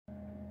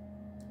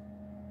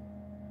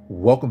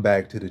Welcome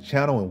back to the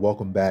channel and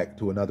welcome back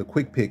to another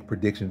quick pick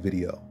prediction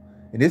video.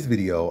 In this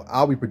video,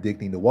 I'll be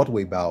predicting the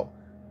welterweight bout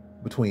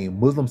between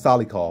Muslim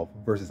Salikhov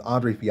versus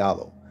Andre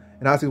Fialho.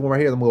 And I see one right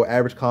here, the more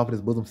average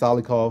confidence Muslim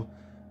Salikhov.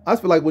 I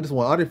just feel like with this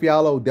one, Andre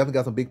Fialho definitely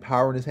got some big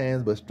power in his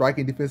hands, but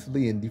striking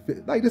defensively and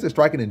like just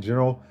striking in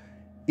general,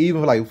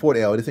 even like before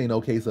the L, this ain't no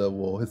case of,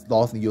 well, his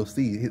loss in the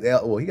UFC. His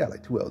L, well, he got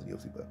like 2 L's in the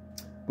UFC, but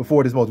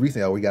before this most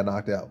recent L where he got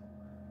knocked out.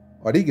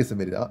 Or did he get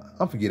submitted?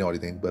 I'm forgetting all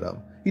these things, but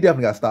he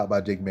definitely got stopped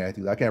by Jake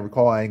Matthews. I can't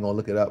recall. I ain't gonna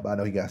look it up, but I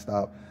know he got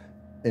stopped,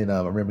 and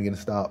I remember getting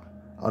stopped.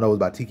 I don't know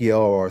if it was by TKO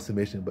or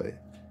submission, but the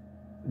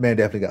man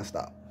definitely got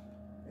stopped.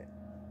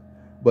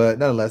 But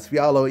nonetheless,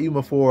 Fialho, even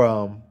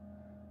before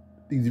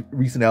these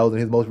recent L's and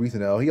his most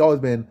recent L, he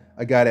always been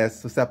a guy that's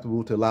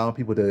susceptible to allowing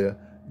people to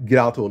get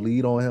out to a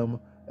lead on him,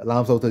 allow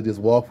himself to just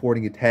walk forward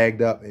and get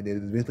tagged up, and then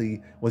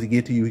eventually, once he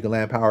get to you, he can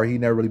land power. He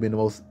never really been the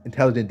most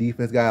intelligent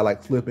defense guy,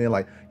 like slipping.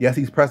 Like, yes,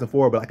 he's pressing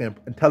forward, but like an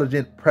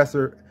intelligent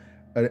presser,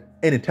 an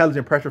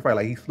intelligent pressure fight.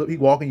 Like he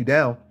walking you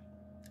down,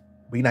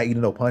 but he not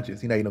eating no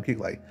punches. He not eating no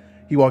kicks. Like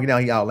he walking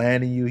down, he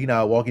outlanding you. He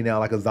not walking down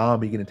like a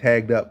zombie, getting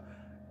tagged up,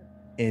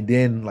 and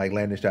then like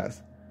landing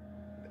shots.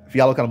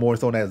 Fialho kind of more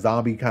so in that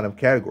zombie kind of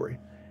category.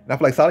 And I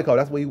feel like Salikhov,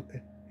 that's what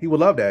he would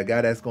love, that a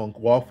guy that's going to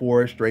walk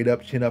forward, straight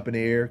up, chin up in the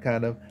air,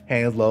 kind of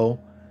hands low.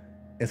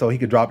 And so he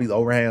could drop these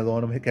overhands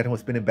on him, catch him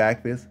with spinning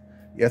back fists.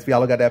 Yes,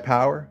 Fialho got that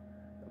power,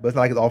 but it's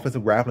not like his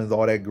offensive grappling is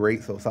all that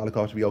great, so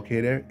Salikhov should be okay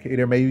there.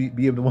 There may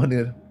be able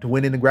to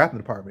win in the grappling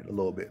department a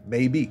little bit,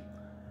 maybe.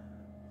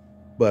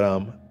 But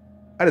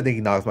I just think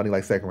he knocks money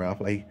like second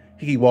round. Like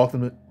he keep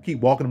walking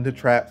him to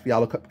traps.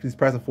 Fialho, he's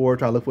pressing forward,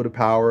 trying to look for the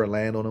power and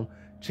land on him.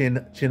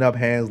 Chin up,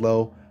 hands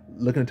low,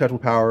 looking to touch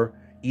with power,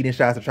 eating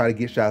shots to try to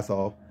get shots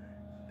off.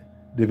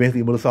 Then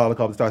eventually, Muslim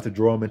Salikhov starts to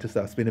draw him into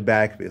stuff, spinning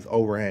back fists,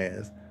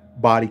 overhands,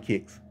 body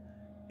kicks.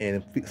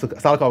 And so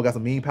Salikhov got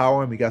some mean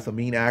power, and he got some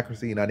mean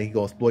accuracy, and I think he's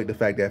going to exploit the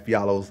fact that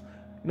Fialho's,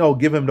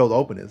 give him those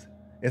openings.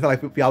 It's not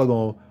like Fialho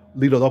going to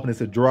leave those openings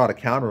to draw out a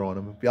counter on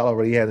him. Fialho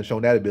really hasn't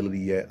shown that ability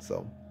yet,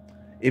 so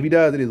if he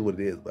does, it is what it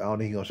is. But I don't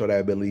think he's going to show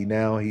that ability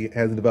now. He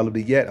hasn't developed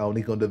it yet. I don't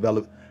think he's going to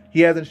develop. He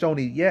hasn't shown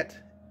it yet,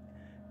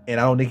 and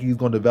I don't think he's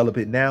going to develop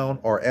it now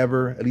or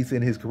ever, at least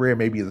in his career,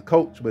 maybe as a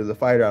coach, but as a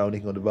fighter, I don't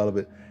think he's going to develop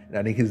it. And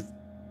I think his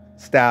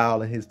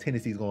style and his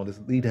tendency is going to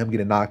lead to him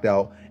getting knocked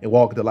out and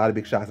walk into a lot of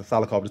big shots, and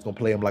Salikhov is going to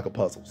play him like a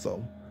puzzle.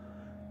 So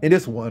in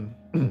this one,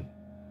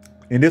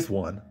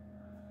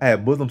 I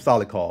have Muslim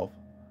Salikhov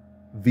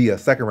via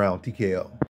second round TKO.